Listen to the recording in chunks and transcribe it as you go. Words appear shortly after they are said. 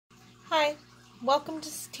Hi, welcome to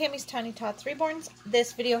Tammy's Tiny Tots Reborns.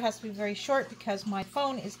 This video has to be very short because my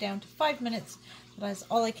phone is down to 5 minutes. That's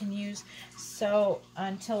all I can use. So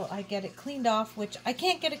until I get it cleaned off, which I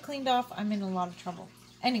can't get it cleaned off, I'm in a lot of trouble.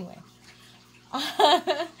 Anyway,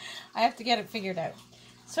 I have to get it figured out.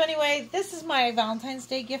 So anyway, this is my Valentine's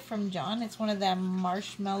Day gift from John. It's one of them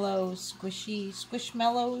marshmallow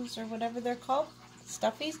squishmallows or whatever they're called,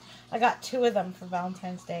 stuffies. I got 2 of them for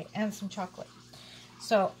Valentine's Day and some chocolate.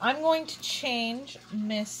 So I'm going to change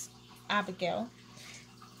Miss Abigail,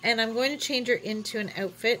 and I'm going to change her into an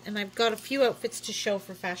outfit, and I've got a few outfits to show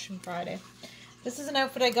for Fashion Friday. This is an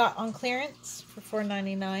outfit I got on clearance for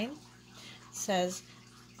 $4.99. It says,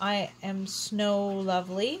 "I am snow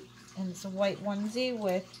lovely," and it's a white onesie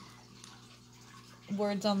with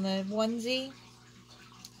words on the onesie,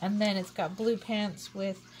 and then it's got blue pants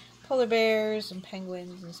with polar bears and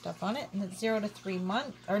penguins and stuff on it, and it's 0 to 3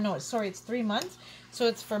 months, or no, sorry, it's 3 months, so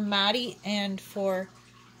it's for Maddie and for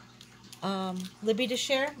Libby to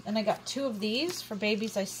share. And I got 2 of these for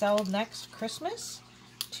babies I sell next Christmas.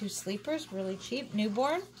 2 sleepers, really cheap,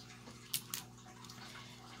 newborn.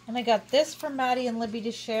 And I got this for Maddie and Libby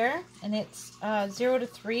to share, and it's 0 to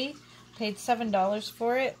 3, paid $7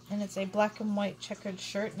 for it, and it's a black and white checkered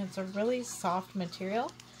shirt, and it's a really soft material.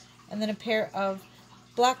 And then a pair of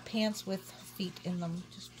black pants with feet in them,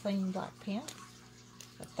 just plain black pants.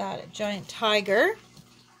 Got that at Giant Tiger.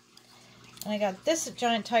 And I got this at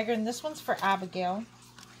Giant Tiger, and this one's for Abigail.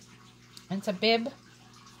 And it's a bib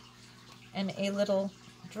and a little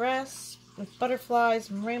dress with butterflies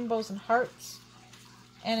and rainbows and hearts.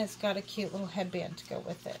 And it's got a cute little headband to go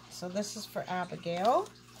with it. So this is for Abigail,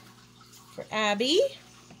 for Abby.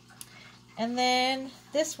 And then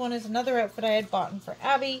this one is another outfit I had bought for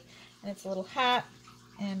Abby, and it's a little hat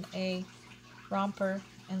and a romper,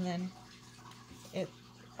 and then it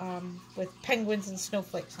with penguins and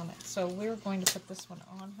snowflakes on it. So we're going to put this one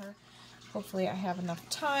on her. Hopefully I have enough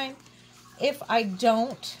time. If I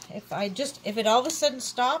don't, if it all of a sudden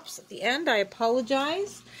stops at the end, I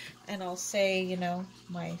apologize, and I'll say, you know,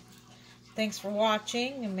 my thanks for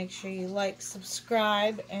watching, and make sure you like,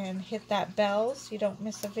 subscribe, and hit that bell so you don't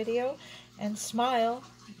miss a video, and smile.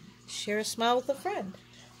 Share a smile with a friend.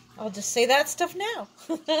 I'll just say that stuff now.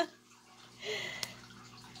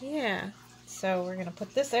 Yeah, so we're going to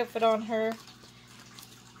put this outfit on her,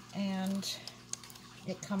 and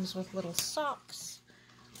it comes with little socks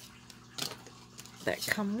that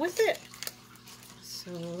come with it.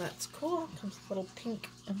 So that's cool. It comes with little pink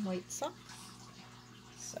and white socks.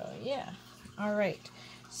 So yeah, alright.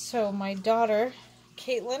 So my daughter,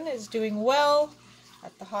 Caitlin, is doing well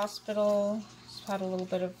at the hospital. She's had a little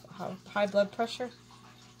bit of high blood pressure.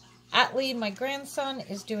 Atlee, my grandson,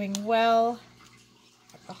 is doing well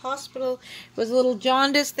at the hospital. It was a little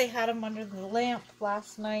jaundice. They had him under the lamp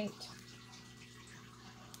last night.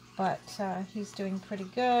 But he's doing pretty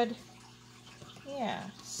good. Yeah,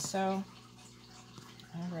 so,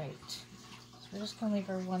 alright. So we're just going to leave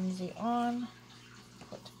our onesie on.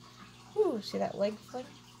 Ooh, see that leg fling?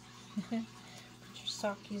 Put your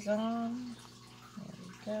sockies on. There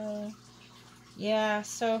we go. Yeah,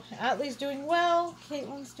 so Atlee's doing well.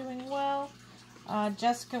 Caitlin's doing well.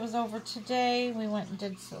 Jessica was over today. We went and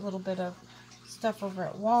did a little bit of stuff over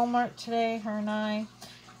at Walmart today, her and I.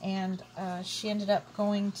 And we ended up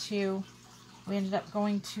going to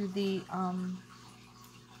the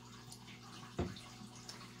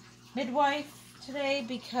midwife today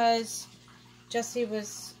because Jessie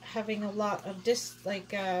was having a lot of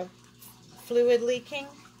fluid leaking,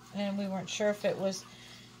 and we weren't sure if it was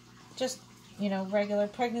just, you know, regular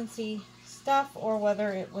pregnancy stuff, or whether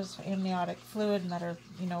it was amniotic fluid and that her,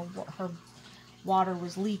 you know, her water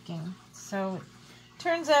was leaking. So it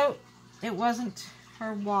turns out it wasn't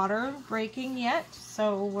her water breaking yet,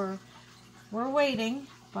 so we're waiting.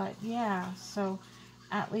 But yeah, so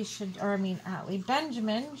Atlee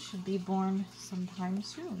Benjamin should be born sometime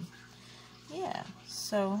soon. Yeah,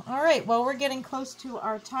 so alright, well, we're getting close to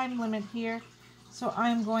our time limit here, so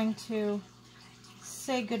I'm going to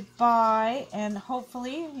say goodbye, and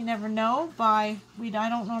hopefully, you never know, I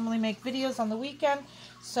don't normally make videos on the weekend,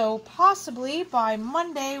 so possibly by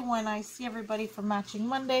Monday, when I see everybody for Matching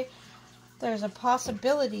Monday, there's a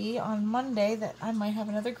possibility on Monday that I might have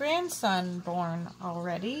another grandson born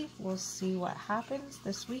already. We'll see what happens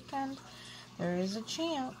this weekend. There is a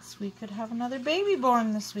chance we could have another baby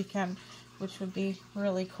born this weekend, which would be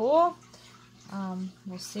really cool.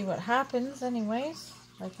 We'll see what happens anyways,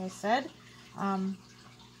 like I said.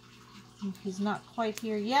 He's not quite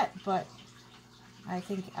here yet, but I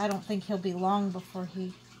don't think he'll be long before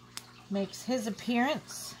he makes his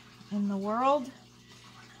appearance in the world.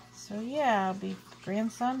 So yeah, I'll be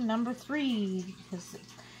grandson number 3, because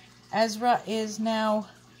Ezra is now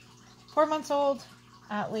 4 months old,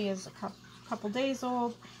 Atlee is a couple days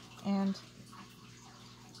old, and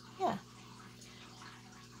yeah.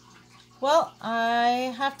 Well,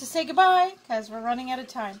 I have to say goodbye because we're running out of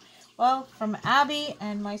time. Well, from Abby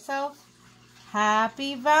and myself,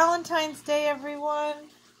 happy Valentine's Day, everyone.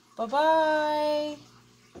 Bye-bye.